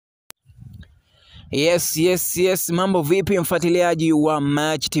Yes, mambo vipi mfuatiliaji wa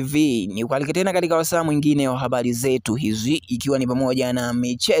Match TV? Ni kualika tena katika wasaa mwingine wa habari zetu hizi, ikiwa ni pamoja na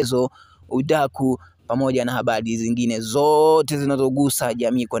michezo, udaku, pamoja na habari zingine zote zinazogusa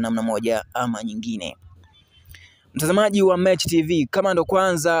jamii kwa namna moja ama nyingine. Mtazamaji wa Match TV, kama ndo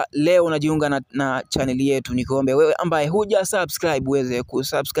kwanza leo unajiunga na channel yetu, nikuombe wewe ambaye huja subscribe uweze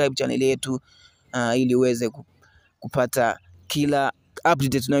kusubscribe channel yetu ili uweze kupata kila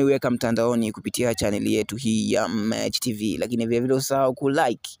update tunayoiweka mtandaoni kupitia channel yetu hii ya Match TV. Lakini vile vile usahau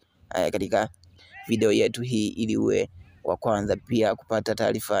kulike katika video yetu hii ili uwe wa kwanza pia kupata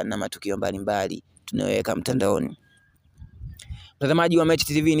taarifa na matukio mbalimbali tunayoweka mtandaoni. Mtazamaji wa Match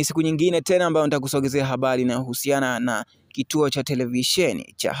TV, ni siku nyingine tena ambayo nitakusogezea habari inayohusiana na kituo cha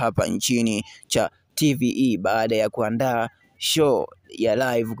televisheni cha hapa nchini cha TVE baada ya kuandaa show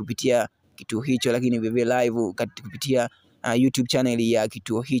ya live kupitia kituo hicho, lakini vile vile live kupitia YouTube channel ya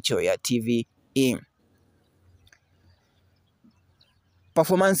kituo hicho ya TVE.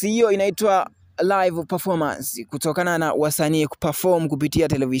 Performance hiyo inaitwa live performance kutokana na wasanii kuperform kupitia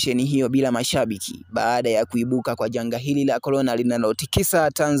televisheni hiyo bila mashabiki baada ya kuibuka kwa janga hili la corona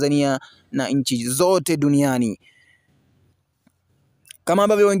linalotikisa Tanzania na nchi zote duniani. Kama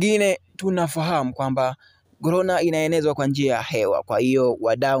ambavyo wengine tunafahamu kwamba corona inaenezwa kwa njia ya hewa, kwa hiyo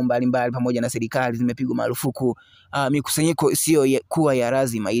wadau mbalimbali pamoja na serikali zimepigwa marufuku mikusanyiko isiyo kuwa ya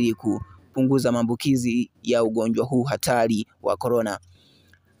lazima ili kupunguza maambukizi ya ugonjwa huu hatari wa corona.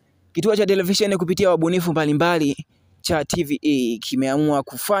 Kituo cha televisheni kupitia wabunifu mbalimbali cha TVE kimeamua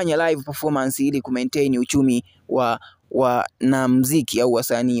kufanya live performance ili kumaintain uchumi wa na muziki au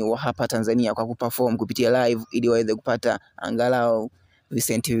wasanii wa hapa Tanzania kwa kuperform kupitia live ili waweze kupata angalau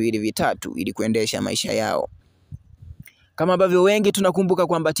visenti viwili vitatu ili kuendesha maisha yao. Kama ambavyo wengi tunakumbuka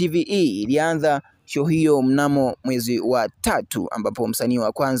kwamba TVE ilianza show hiyo mnamo mwezi wa 3 ambapo msanii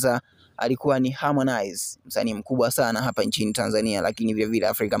wa kwanza alikuwa ni Harmonize, msanii mkubwa sana hapa nchini Tanzania, lakini vile vile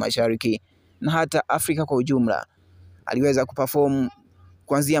Afrika Mashariki na hata Afrika kwa ujumla. Aliweza kuperform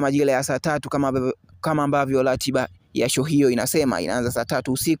kuanzia majira ya saa 3 kama ambavyo ratiba ya show hiyo inasema, inaanza saa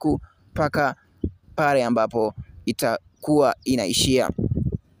 3 usiku mpaka pale ambapo itakuwa inaishia.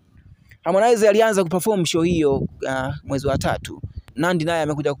 Harmonize alianza kuperform show hiyo mwezi wa 3. Nandy naye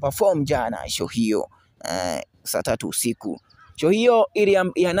amekuja kuperform jana show hiyo saa 3 usiku. Show hiyo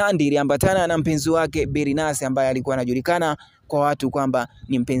ya Nandy iliambatana na mpenzi wake Bilnass ambaye alikuwa anajulikana kwa watu kwamba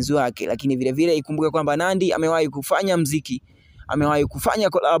ni mpenzi wake, lakini vile vile ikumbuke kwamba Nandy amewahi kufanya muziki, amewahi kufanya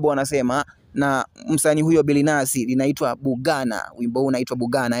collab wanasema na msanii huyo Bilnass, linaitwa Bugana, wimbo huu unaitwa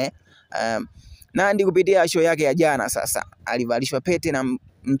Bugana Nandy kupitia show yake ya jana sasa alivalishwa pete na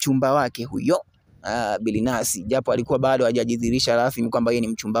mchumba wake huyo Bilnass, japo alikuwa bado hajajidhihirisha rasmi kwamba yeye ni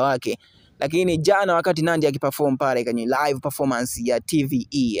mchumba wake. Lakini jana wakati Nandy akiperform pale kwenye live performance ya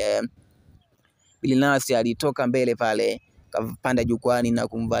TVE, Bilnass alitoka mbele pale, kapanda jukwani na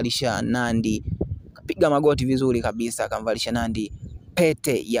kumvalisha Nandy, kapiga magoti vizuri kabisa, akamvalisha Nandy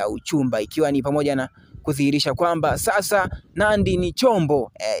pete ya uchumba, ikiwa ni pamoja na kudhihirisha kwamba sasa Nandy ni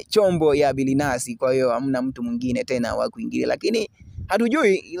chombo ya Bilnass. Kwa hiyo hamna mtu mwingine tena wa kuingilia, lakini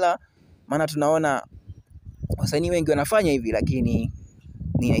hatujui, ila maana tunaona wasanii wengi wanafanya hivi, lakini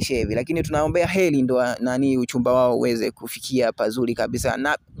niaishe hivi. Lakini tunaombea heri ndo uchumba wao uweze kufikia pazuri kabisa.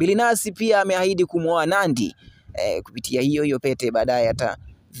 Na Bilnass pia ameahidi kumuoa Nandy kupitia hiyo pete, baadaye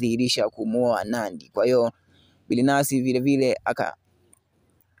atadhihirisha kumuoa Nandy. Kwa hiyo Bilnass vile vile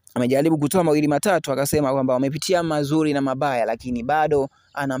amejaribu kutoa mawili matatu, akasema kwamba wamepitia mazuri na mabaya, lakini bado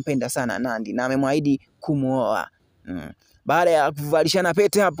anampenda sana Nandy na amemwahidi kumuoa. Baada ya kuvalishana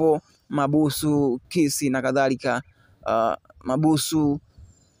pete hapo, mabusu, kisi na kadhalika, mabusu,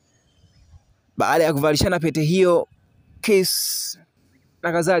 baada ya kuvalishana pete hiyo, kiss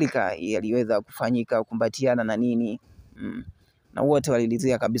na kadhalika yaliweza kufanyika, kukumbatiana na nini, na wote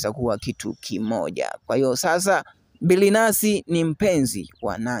walilizia kabisa kuwa kitu kimoja. Kwa hiyo sasa Bilnass ni mpenzi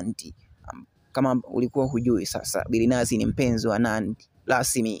wa Nandy. Kama ulikuwa hujui, sasa Bilnass ni mpenzi wa Nandy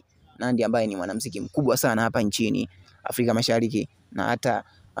rasmi. Nandy ambaye ni mwanamuziki mkubwa sana hapa nchini Afrika Mashariki na hata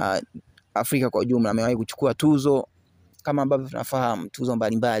Afrika kwa ujumla. Amewahi kuchukua tuzo kama ambavyo tunafahamu, tuzo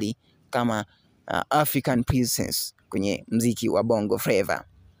mbalimbali kama African Princess kwenye mziki wa Bongo Flava.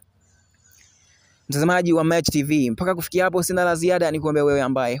 Mtazamaji wa Match TV, mpaka kufikia hapo sina la ziada, nikuombe wewe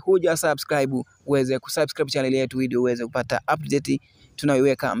ambaye huja subscribe uweze kusubscribe channel yetu ili uweze kupata update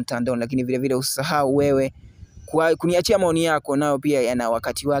tunayoiweka mtandaoni. Lakini vile vile usisahau wewe kuniachia maoni yako, nayo pia yana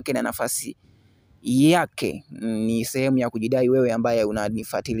wakati wake na nafasi yake. Ni sehemu ya kujidai wewe ambaye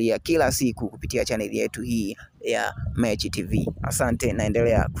unanifuatilia kila siku kupitia channel yetu hii ya Match TV. Asante,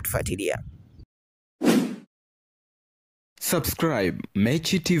 naendelea kutufuatilia. Subscribe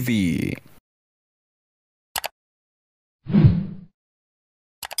Match TV.